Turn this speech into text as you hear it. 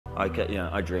I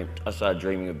started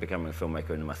dreaming of becoming a filmmaker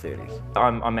in my 30s.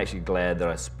 I'm actually glad that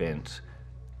I spent,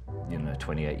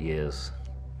 28 years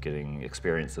getting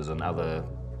experiences in other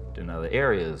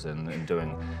areas and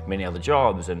doing many other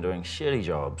jobs and doing shitty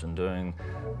jobs and doing,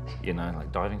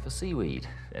 like diving for seaweed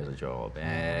as a job.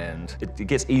 And it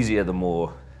gets easier the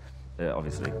more,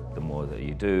 obviously, the more that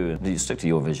you do. You stick to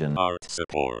your vision. Art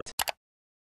support.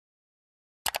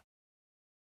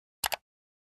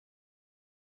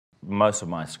 Most of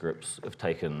my scripts have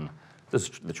taken, this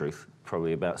is the truth,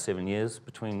 probably about 7 years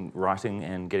between writing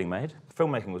and getting made.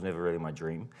 Filmmaking was never really my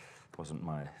dream. Wasn't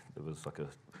my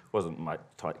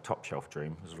top shelf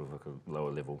dream. It was sort of like a lower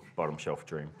level, bottom shelf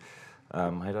dream. I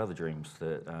had other dreams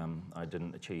that I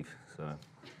didn't achieve, so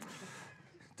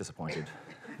disappointed.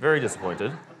 Very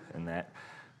disappointed in that,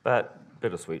 but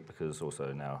bittersweet because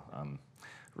also now I'm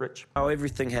rich. How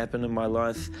everything happened in my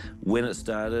life, when it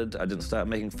started. I didn't start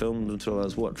making films until I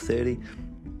was, 30?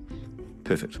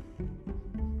 Perfect.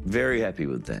 Very happy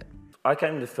with that. I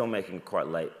came to filmmaking quite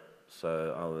late,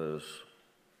 so I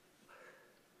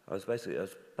was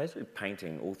basically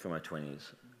painting all through my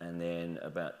 20s, and then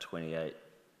about 28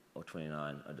 or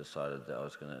 29, I decided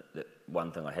that that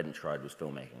one thing I hadn't tried was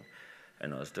filmmaking,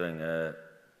 and I was doing a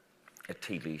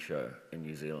TV show in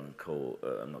New Zealand called,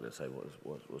 I'm not going to say what it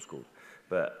was called,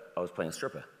 but I was playing a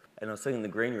stripper, and I was sitting in the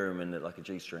green room in like a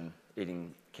G-string,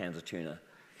 eating cans of tuna,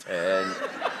 and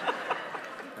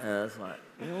I was like,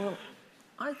 you know what?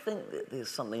 I think that there's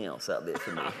something else out there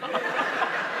for me.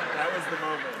 That was the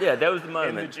moment. Yeah, that was the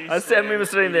moment. I remember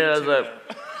sitting there, I was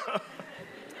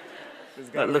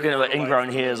like looking at my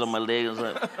ingrown hairs on my leg, I was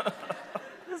like,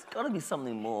 there's got to be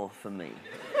something more for me.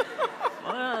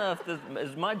 I don't know if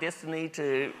is my destiny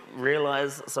to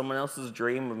realize someone else's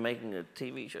dream of making a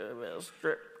TV show about a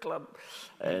strip club,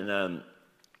 and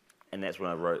that's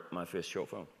when I wrote my first short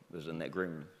film. It was in that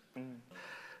green room. Mm.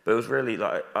 But it was really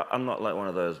like I'm not like one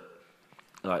of those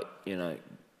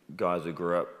guys who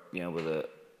grew up with a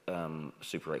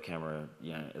Super 8 camera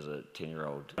as a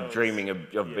 10-year-old dreaming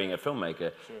of being a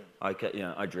filmmaker. Sure. I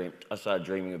started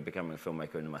dreaming of becoming a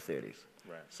filmmaker in my 30s.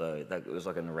 Right. So it was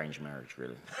like an arranged marriage,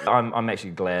 really. I'm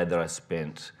actually glad that I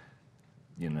spent,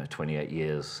 28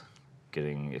 years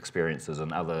getting experiences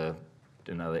in other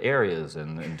areas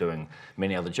and doing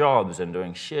many other jobs and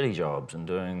doing shitty jobs and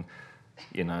doing,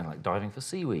 like diving for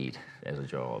seaweed as a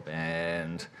job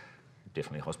and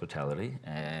definitely hospitality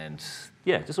and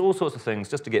just all sorts of things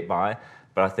just to get by.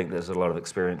 But I think there's a lot of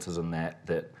experiences in that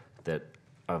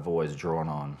I've always drawn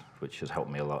on, which has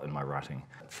helped me a lot in my writing.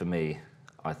 For me,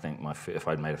 I think if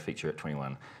I'd made a feature at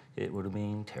 21, it would have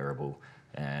been terrible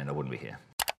and I wouldn't be here.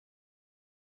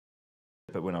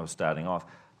 But when I was starting off,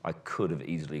 I could have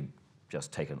easily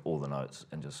just taken all the notes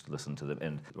and just listened to them.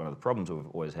 And one of the problems we've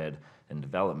always had in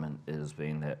development has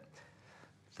been that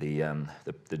the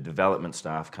development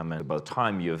staff come in. By the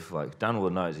time you've done all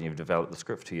the notes and you've developed the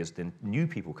script for 2 years, then new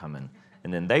people come in.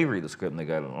 And then they read the script and they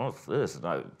go, oh, what's this?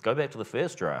 No, go back to the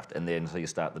first draft. And then so you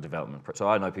start the development process. So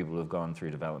I know people who have gone through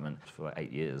development for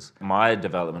 8 years. My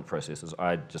development process is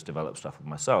I just develop stuff with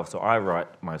myself. So I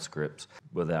write my scripts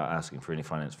without asking for any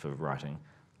finance for writing.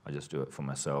 I just do it for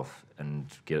myself and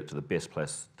get it to the best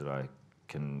place that I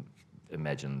can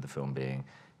imagine the film being.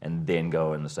 And then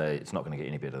go and say, it's not going to get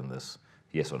any better than this.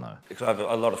 Yes or no? Because I have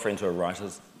a lot of friends who are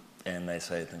writers, and they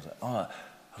say things like, oh,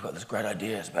 I've got this great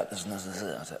idea, it's about this and this and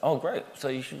this. I say, oh, great, so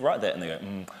you should write that. And they go,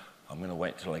 I'm going to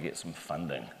wait till I get some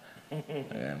funding.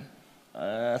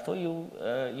 I thought you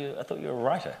were a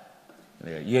writer. And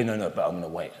they go, yeah, no, but I'm going to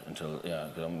wait until,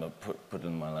 because I'm going to put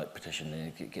in my petition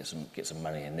and get some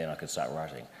money, and then I can start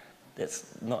writing.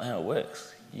 That's not how it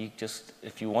works.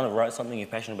 If you want to write something, you're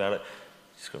passionate about it,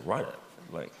 you just got to write it.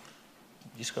 You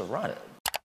just got to write it.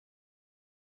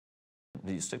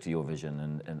 You stick to your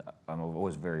vision, and I'm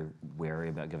always very wary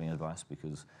about giving advice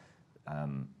because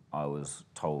I was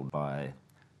told by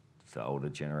the older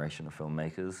generation of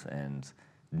filmmakers, and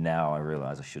now I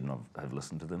realise I shouldn't have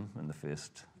listened to them in the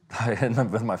first,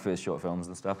 with my first short films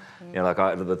and stuff.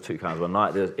 Mm. The 2 Cars One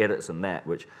Night, there's edits in that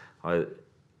which I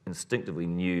instinctively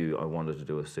knew I wanted to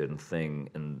do a certain thing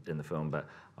in the film, but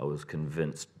I was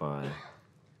convinced by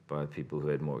people who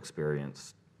had more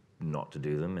experience not to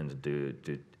do them and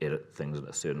to edit things in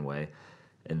a certain way.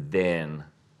 And then,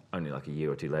 only a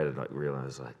year or 2 later, I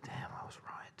realised, damn, I was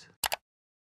right.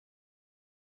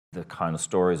 The kind of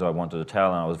stories I wanted to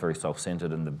tell, and I was very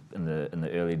self-centered in the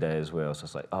early days where I was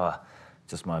just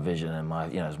just my vision and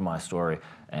it's my story,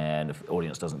 and if the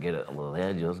audience doesn't get it, well,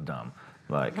 they're just dumb.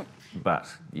 But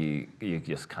you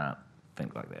just can't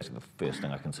think like that. The first thing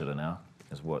I consider now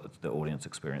is what the audience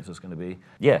experience is going to be.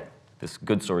 Yeah, there's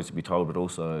good stories to be told, but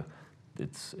also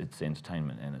it's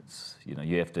entertainment, and it's, you know,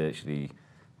 you have to actually,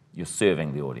 you're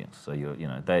serving the audience. So you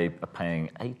know, they are paying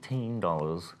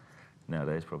 $18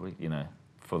 nowadays probably, you know,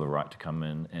 for the right to come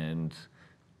in and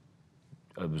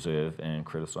observe and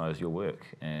criticize your work,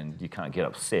 and you can't get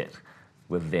upset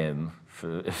with them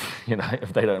for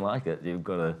if they don't like it. You've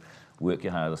got to work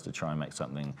your hardest to try and make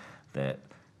something that,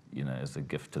 you know, is a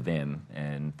gift to them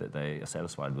and that they are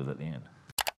satisfied with at the end.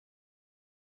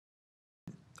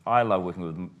 I love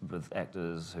working with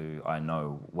actors who I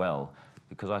know well,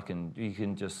 because you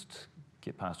can just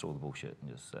get past all the bullshit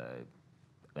and just say,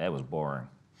 that was boring.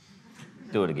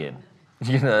 Do it again.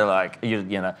 You know, like, you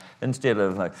know, instead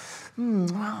of like,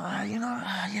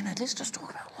 let's just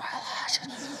talk about,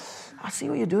 I see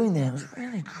what you're doing there, it was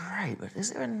really great, but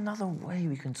is there another way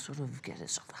we can sort of get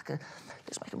it, sort of like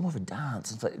let's make it more of a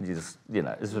dance. It's like, you just, you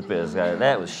know, it's a bit of,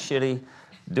 that was shitty,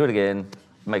 do it again,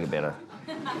 make it better.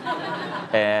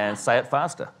 And say it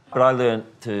faster. But I learned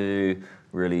to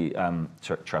really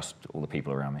trust all the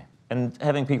people around me. And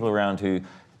having people around who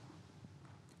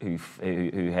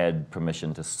had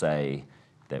permission to say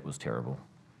that was terrible.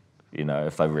 You know,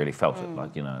 if they really felt it,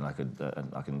 like, you know, and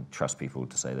I can trust people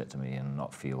to say that to me and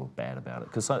not feel bad about it.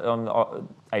 Because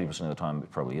 80% of the time,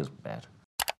 it probably is bad.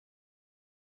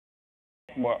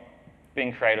 What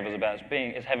being creative is about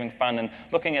is having fun and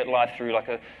looking at life through like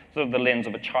a sort of the lens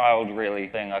of a child, really.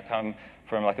 Thing. I come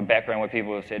from like a background where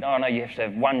people have said, oh no, you have to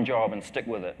have one job and stick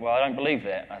with it. Well, I don't believe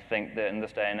that. I think that in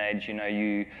this day and age, you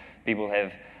know, people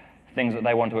have things that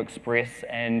they want to express,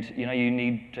 and you know, you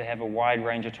need to have a wide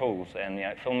range of tools. And you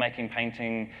know, filmmaking,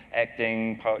 painting,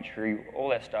 acting, poetry, all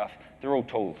that stuff, they're all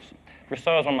tools.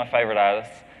 Rousseau is one of my favorite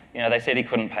artists. You know, they said he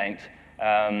couldn't paint.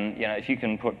 You know, if you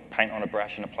can put paint on a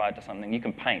brush and apply it to something, you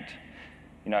can paint.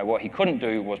 You know, what he couldn't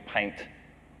do was paint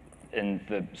in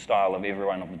the style of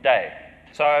everyone of the day.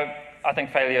 So I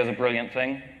think failure is a brilliant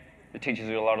thing. It teaches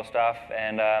you a lot of stuff,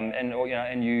 and you know,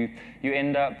 and you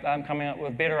end up coming up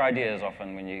with better ideas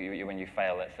often when you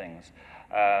fail at things.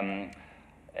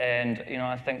 And you know,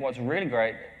 I think what's really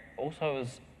great also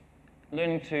is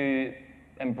learning to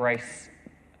embrace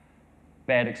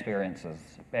bad experiences,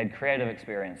 bad creative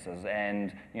experiences,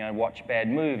 and you know, watch bad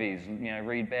movies, you know,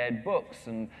 read bad books,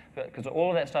 and because all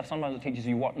of that stuff sometimes it teaches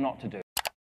you what not to do.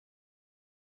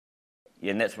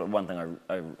 Yeah, and that's one thing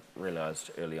I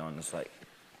realised early on. It's like,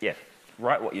 yeah,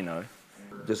 write what you know.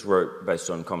 Just wrote based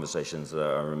on conversations that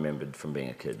I remembered from being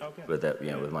a kid with that,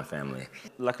 you know, with my family.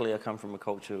 Luckily, I come from a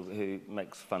culture who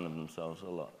makes fun of themselves a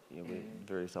lot. You know, we're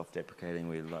very self-deprecating.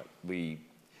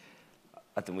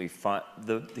 I think we find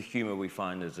the humour we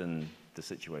find is in the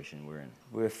situation we're in.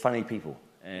 We're funny people,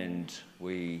 and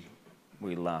we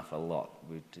laugh a lot.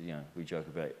 We joke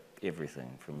about everything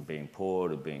from being poor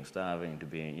to being starving to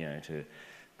being, you know, to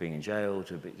being in jail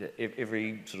to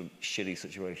every sort of shitty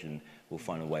situation. We'll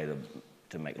find a way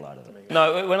to make light of it.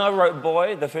 No, when I wrote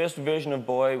Boy, the first version of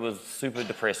Boy was super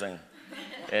depressing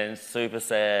and super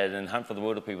sad. And Hunt for the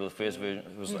Wilder People, the first version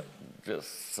was like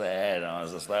just sad. And I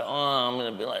was just like, oh, I'm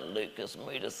gonna be like Lucas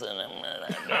Moodyson.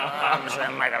 I'm just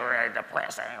gonna make it really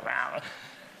depressing.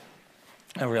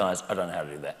 I realized I don't know how to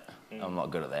do that. I'm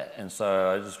not good at that. And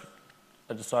so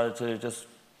I decided to just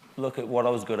look at what I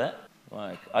was good at.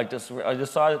 Like, I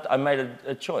made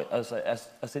a choice.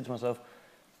 I said to myself,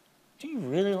 do you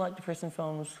really like depressing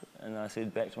films? And I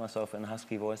said back to myself in a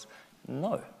husky voice,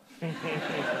 no.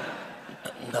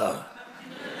 No.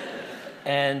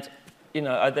 And, you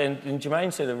know, and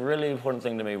Jermaine said a really important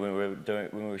thing to me when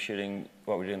we were shooting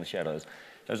what we did in the shadows.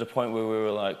 There was a point where we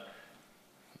were like,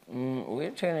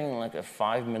 we're turning like a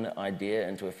 5-minute idea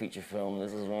into a feature film.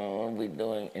 This is what we're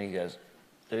doing. And he goes,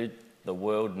 dude, the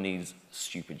world needs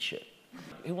stupid shit.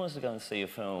 Who wants to go and see a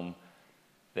film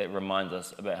that reminds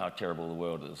us about how terrible the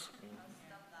world is?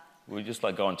 We just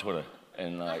like go on Twitter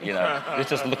and you know, let's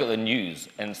just look at the news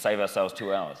and save ourselves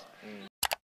 2 hours.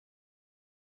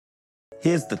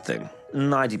 Here's the thing,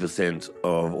 90%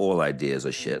 of all ideas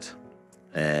are shit,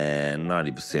 and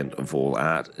 90% of all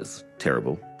art is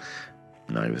terrible.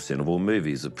 90% of all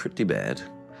movies are pretty bad.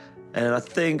 And I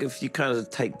think if you kind of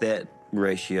take that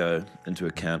ratio into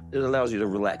account, it allows you to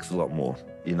relax a lot more.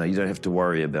 You know, you don't have to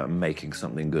worry about making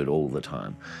something good all the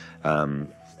time.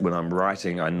 When I'm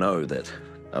writing, I know that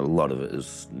a lot of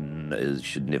it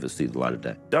should never see the light of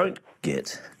day. Don't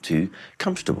get too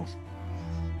comfortable.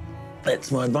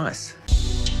 That's my advice.